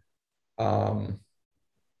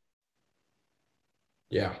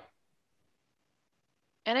 Yeah.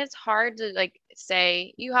 And it's hard to like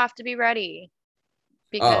say you have to be ready Oh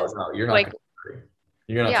because no, you're not like gonna agree.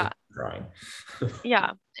 You're gonna have yeah, to keep trying.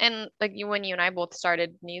 yeah. And like when you and I both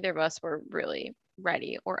started, neither of us were really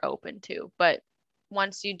ready or open to. But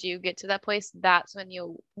once you do get to that place, that's when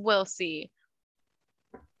you will see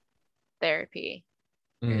therapy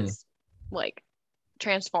Mhm. is like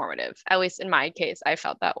transformative. At least in my case, I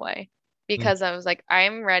felt that way because I was like,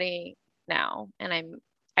 I'm ready now and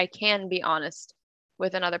I can be honest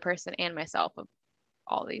with another person and myself of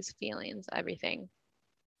all these feelings, everything.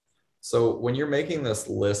 So when you're making this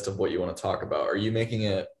list of what you want to talk about, are you making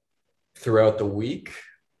it throughout the week,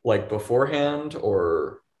 like beforehand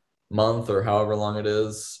or month or however long it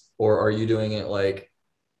is? Or are you doing it like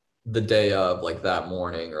the day of, like that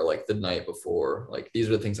morning or like the night before? Like these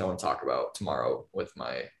are the things I want to talk about tomorrow with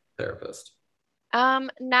my therapist.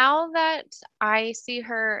 Now that I see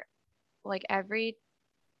her like every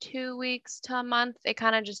 2 weeks to a month, it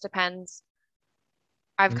kind of just depends.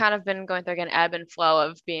 I've kind of been going through like an ebb and flow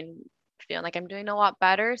of feeling like I'm doing a lot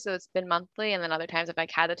better. So it's been monthly. And then other times if I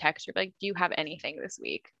had the text, you're like, do you have anything this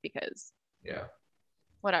week? Because Yeah.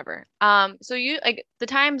 whatever. So you like the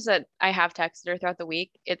times that I have texted her throughout the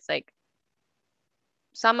week, it's like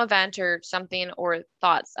some event or something or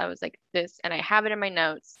thoughts. I was like this, and I have it in my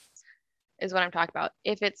notes is what I'm talking about.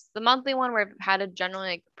 If it's the monthly one where I've had a generally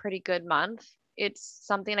like pretty good month, it's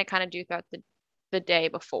something I kind of do throughout the day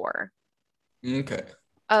before Okay.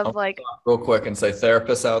 of I'll like, stop real quick and say,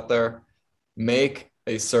 therapists out there, make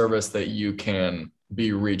a service that you can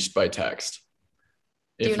be reached by text.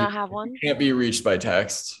 do you If you not have one? can't be reached by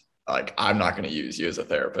text, like I'm not going to use you as a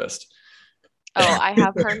therapist. Oh, I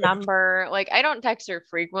have her number. Like I don't text her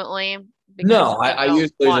frequently because No, I I don't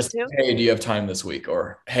usually want just, to. hey, do you have time this week?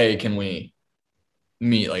 Or hey, can we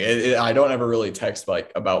meet? Like I don't ever really text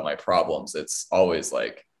like about my problems. It's always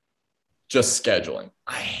like just scheduling.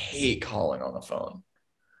 I hate calling on the phone.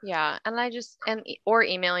 Yeah, and I just or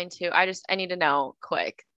emailing too. I need to know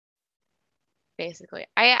quick, basically.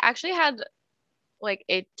 I actually had like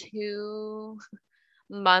a 2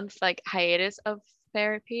 month like hiatus of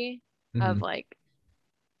therapy of Mhm. like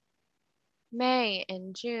May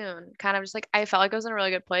and June, kind of just like I felt like I was in a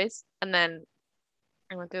really good place. And then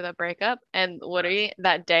I went through the breakup and literally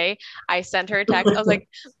that day I sent her a text. I was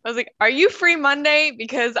like, are you free Monday?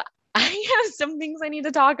 Because I have some things I need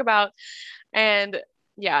to talk about. And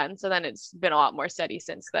yeah, and so then it's been a lot more steady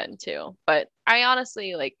since then too. But I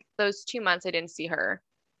honestly like those 2 months I didn't see her.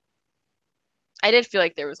 I did feel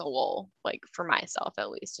like there was a lull, like for myself at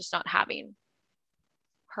least, just not having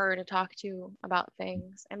her to talk to about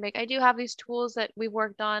things. And like I do have these tools that we've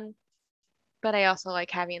worked on, but I also like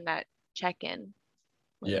having that check-in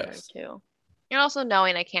with her Yes. too. And also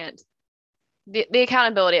knowing I can't the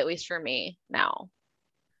accountability, at least for me now,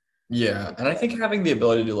 Yeah. is And I good. think having the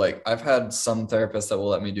ability to like, I've had some therapists that will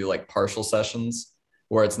let me do like partial sessions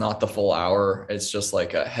where it's not the full hour. It's just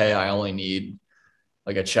like a, hey, I only need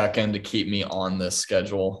like a check-in to keep me on this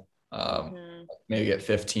schedule. Hmm. Maybe get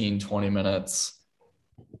 15, 20 minutes.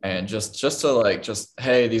 And just to like just,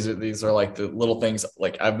 hey, these are like the little things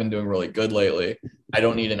like I've been doing really good lately. I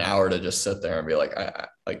don't need an hour to just sit there and be like,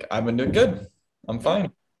 like I've been doing good. I'm Yeah.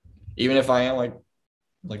 fine. Even if I am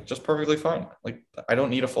like just perfectly fine. Like I don't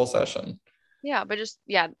need a full session. Yeah, but just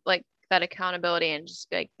yeah, like that accountability and just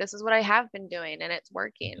be like this is what I have been doing and it's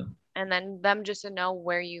working. And then them just to know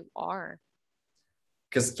where you are.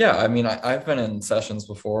 Because yeah, I mean, I've been in sessions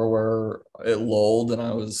before where it lulled, and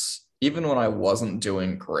I was even when I wasn't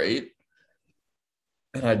doing great,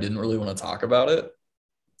 and I didn't really want to talk about it.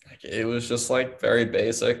 Like it was just like very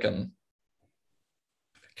basic and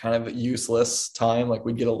kind of useless time. Like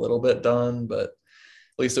we'd get a little bit done, but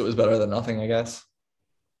at least it was better than nothing, I guess.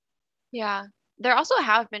 Yeah. There also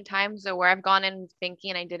have been times though where I've gone in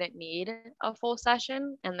thinking I didn't need a full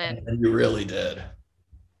session And you really did.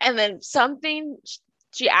 and then something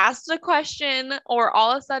she asked a question or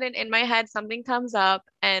all of a sudden in my head something comes up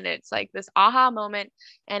and it's like this aha moment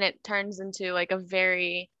and it turns into like a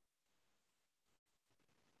very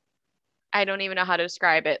I don't even know how to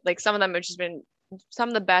describe it. Like some of them have just been some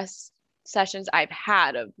of the best sessions I've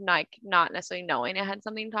had of like not necessarily knowing I had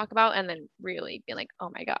something to talk about and then really being like,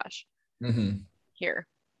 oh my gosh, Mm-hmm. here,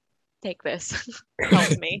 take this.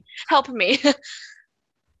 Help me.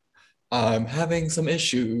 I'm having some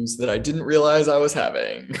issues that I didn't realize I was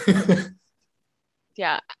having.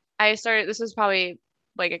 Yeah. I started, this was probably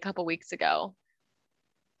like a couple weeks ago.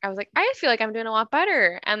 I was like, I feel like I'm doing a lot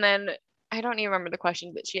better. And then I don't even remember the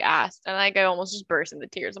question that she asked. And like I almost just burst into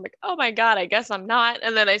tears. I'm like, oh my God, I guess I'm not.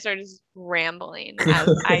 And then I started just rambling as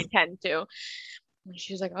I tend to. And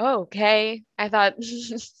she was like, oh, okay. I thought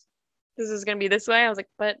this is gonna be this way. I was like,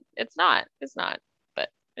 but it's not. It's not. But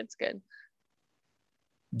it's good.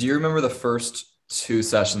 Do you remember the first two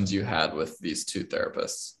sessions you had with these two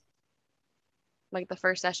therapists? Like the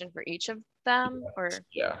first session for each of them, or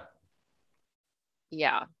Yeah.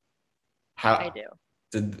 yeah, I How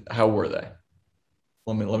do. how were they?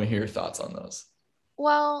 Let me hear your thoughts on those.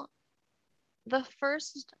 Well, the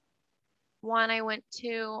first one I went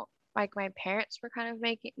to, like my parents were kind of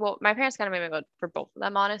making, well, my parents kind of made me go for both of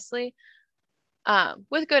them, honestly.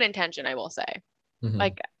 With good intention, I will say. Mm-hmm.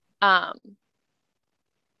 Like, um,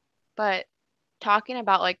 but talking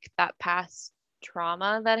about like that past.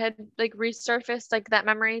 trauma that had like resurfaced, like that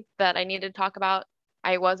memory that I needed to talk about.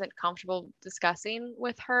 I wasn't comfortable discussing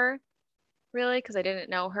with her really because I didn't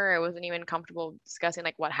know her. I wasn't even comfortable discussing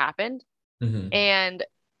like what happened. Mm-hmm. And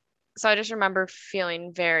so I just remember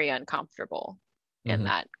feeling very uncomfortable in Mm-hmm.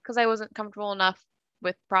 that because I wasn't comfortable enough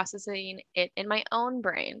with processing it in my own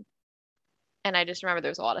brain. And I just remember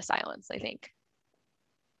there was a lot of silence, I think,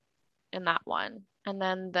 in that one. And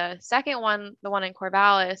then the second one, the one in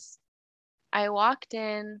Corvallis, I walked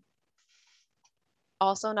in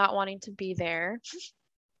also not wanting to be there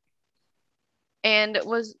and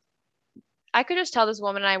was I could just tell this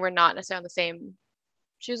woman and I were not necessarily on the same.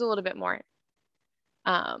 She was a little bit more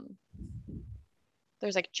um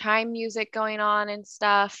there's like chime music going on and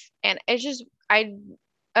stuff. And it's just, I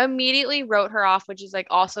immediately wrote her off, which is like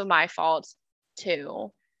also my fault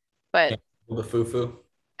too. But The foo-foo.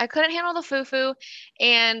 I couldn't handle the foo-foo.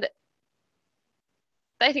 And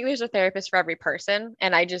I think there's a therapist for every person.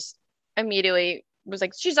 And I just immediately was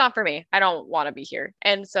like, she's not for me. I don't want to be here.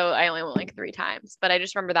 And so I only went like 3 times. But I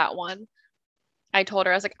just remember that one. I told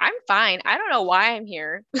her, I was like, I'm fine. I don't know why I'm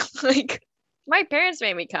here. Like, my parents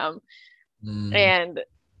made me come. Mm. And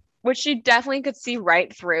which she definitely could see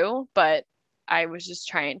right through, but I was just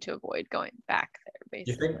trying to avoid going back there,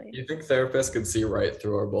 basically. You think therapists can see right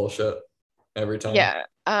through our bullshit every time? Yeah.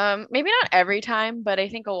 Maybe not every time, but I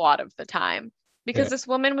think a lot of the time. Yeah. Because this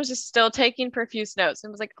woman was just still taking profuse notes and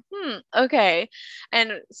was like, okay.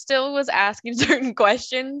 And still was asking certain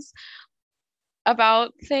questions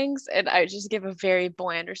about things. And I just give a very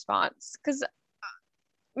bland response. Because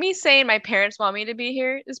me saying my parents want me to be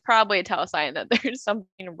here is probably a tell sign that there's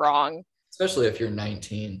something wrong. Especially if you're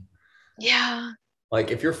 19. Yeah.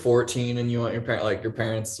 Like if you're 14 and you want your parent, like your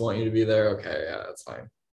parents want you to be there, okay, yeah, that's fine.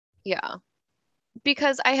 Yeah.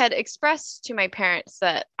 Because I had expressed to my parents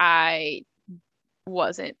that I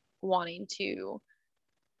wasn't wanting to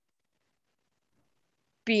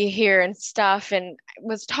be here and stuff and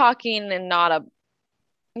was talking and not a,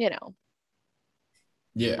 you know,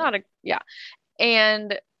 Yeah. not a, yeah.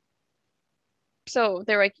 And so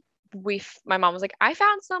they're like, my mom was like, I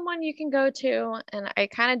found someone you can go to. And I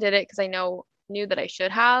kind of did it because I knew that I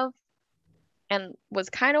should have and was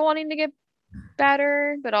kind of wanting to get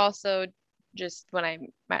better, but also just when I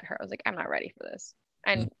met her, I was like, I'm not ready for this.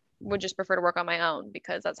 Mm. And would just prefer to work on my own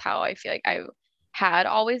because that's how I feel like I had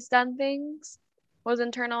always done things, was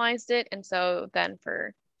internalized it. And so then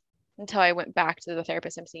for until I went back to the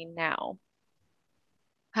therapist I'm seeing now,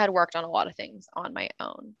 I had worked on a lot of things on my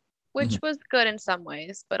own, which Mhm. was good in some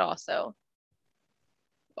ways, but also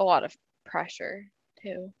a lot of pressure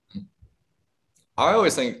too. I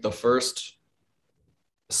always think the first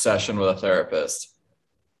session with a therapist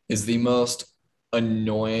is the most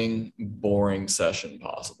annoying, boring session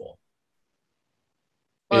possible.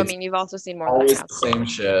 Well, I It's mean, you've also seen more than I always have. the same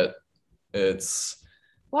shit. It's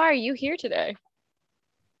Why are you here today?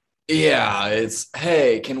 yeah, it's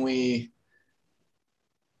hey, can we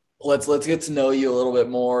let's get to know you a little bit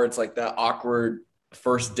more. It's like that awkward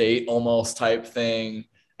first date almost type thing.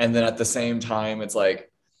 And then at the same time, it's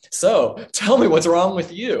like, so tell me what's wrong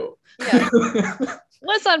with you. Yeah.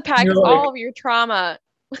 Let's unpack You're like, all of your trauma.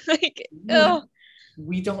 Like, "Ugh, oh,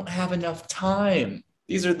 we don't have enough time.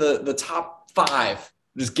 These are the top five.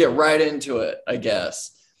 Just get right into it, I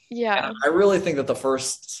guess. And yeah. I really think that the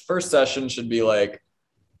first session should be like,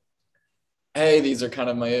 hey, these are kind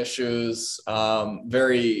of my issues.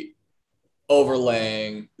 Very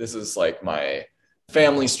overlaying. This is like my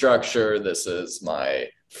family structure. This is my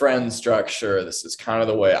friend structure. This is kind of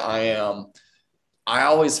the way I am. I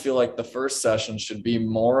always feel like the first session should be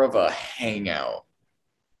more of a hangout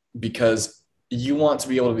because you want to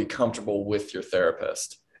be able to be comfortable with your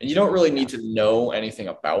therapist. And you don't really need to know anything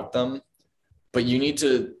about them, but you need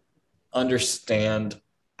to understand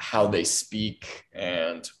how they speak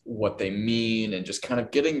and what they mean and just kind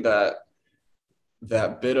of getting that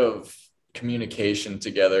bit of communication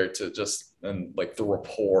together to just and like the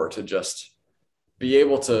rapport to just be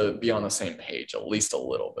able to be on the same page at least a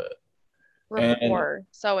little bit. And Rapport,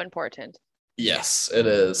 so important. yes, it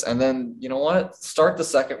is. And then you know what? Start the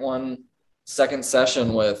second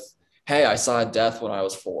session with, hey, I saw a death when I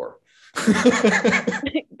was 4.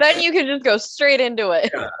 Then you can just go straight into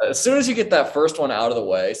it. Yeah, as soon as you get that first one out of the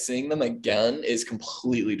way, seeing them again is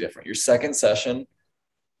completely different. Your second session,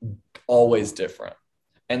 always different.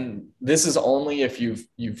 And this is only if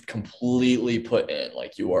you've completely put in,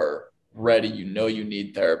 like you are ready, you know you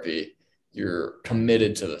need therapy, you're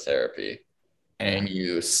committed to the therapy, Yeah. and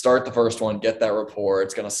you start the first one, get that rapport.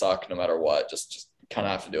 It's gonna suck no matter what. Just kind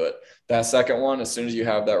of have to do it. That second one, as soon as you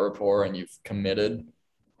have that rapport and you've committed,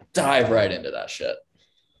 dive right into that shit.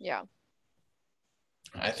 Yeah.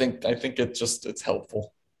 I think it's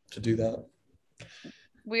helpful to do that.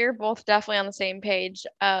 We're both definitely on the same page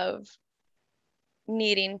of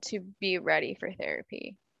needing to be ready for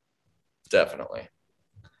therapy. Definitely.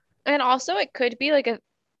 And also, it could be like a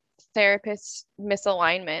therapist's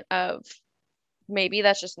misalignment of maybe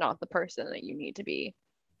that's just not the person that you need to be.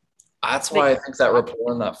 That's why I think that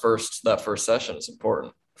rapport in that first session is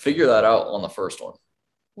important. Figure that out on the first one.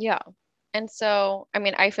 Yeah. And so, I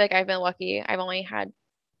mean, I feel like I've been lucky. I've only had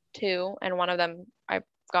two, and one of them I've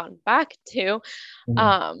gone back to.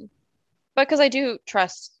 Mm-hmm. But because I do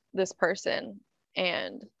trust this person,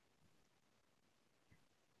 and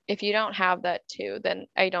if you don't have that too, then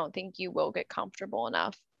I don't think you will get comfortable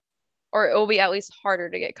enough, or it will be at least harder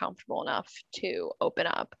to get comfortable enough to open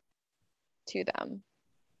up to them.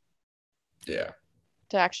 Yeah.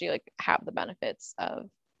 To actually like have the benefits of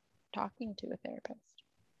talking to a therapist.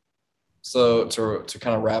 So to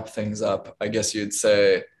kind of wrap things up, I guess you'd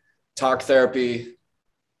say talk therapy,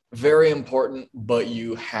 very important, but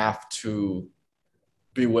you have to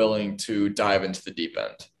be willing to dive into the deep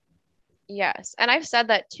end. Yes. And I've said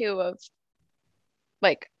that too of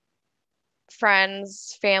like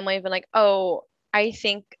friends, family have been like, oh, I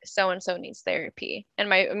think so and so needs therapy. And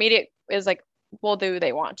my immediate is like, well, do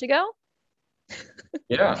they want to go?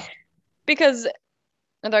 Yeah. Because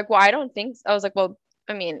and they're like, well, I don't think so. I was like, well,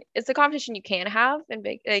 I mean, it's a competition you can have and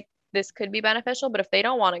like this could be beneficial, but if they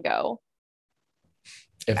don't want to go,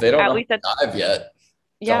 if they don't at know least how to dive yet,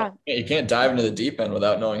 yeah. You can't dive into the deep end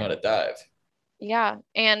without knowing how to dive. Yeah.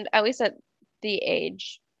 And at least at the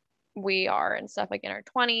age we are and stuff like in our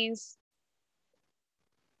 20s,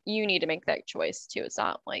 you need to make that choice too. It's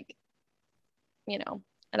not like, an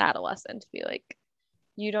adolescent to be like,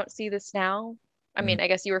 you don't see this now. I mean, I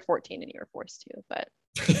guess you were 14 and you were forced to, but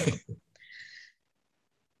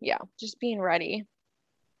yeah, just being ready.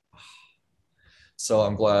 So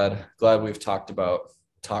I'm glad we've talked about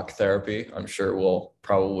talk therapy. I'm sure we'll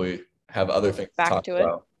probably have other things to talk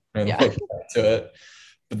about and look back to it.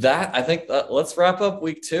 But I think let's wrap up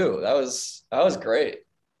week 2. That was great.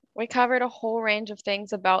 We covered a whole range of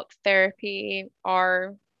things about therapy,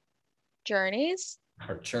 our journeys,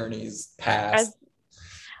 past.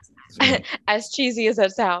 as cheesy as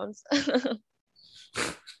it sounds.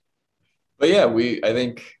 But yeah, I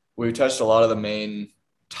think we touched a lot of the main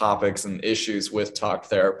topics and issues with talk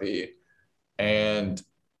therapy. And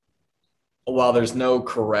while there's no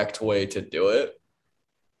correct way to do it,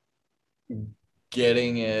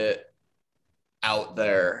 getting it out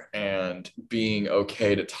there and being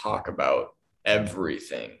okay to talk about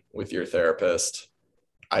everything with your therapist,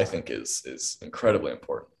 I think is incredibly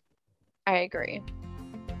important. I agree.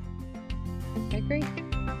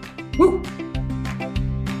 Woo!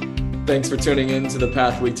 Thanks for tuning in to The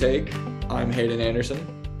Path We Take. I'm Hayden Anderson.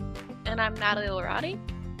 And I'm Natalie Lorati.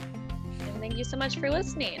 And thank you so much for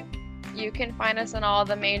listening. You can find us on all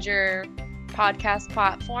the major podcast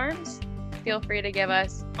platforms. Feel free to give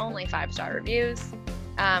us only 5-star reviews.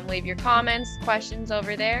 Leave your comments, questions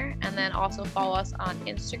over there, and then also follow us on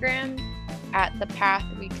Instagram at The Path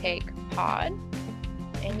We Take Pod.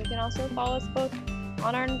 And you can also follow us both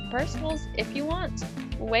on our personals if you want.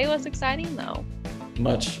 Way less exciting though.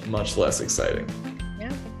 Much less exciting.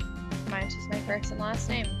 Yeah. Mine's just my first and last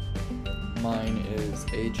name. Mine is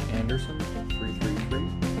H. Anderson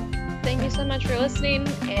 333. Thank you so much for listening,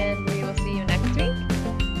 and we will see you next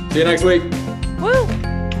week. See you next week. Woo!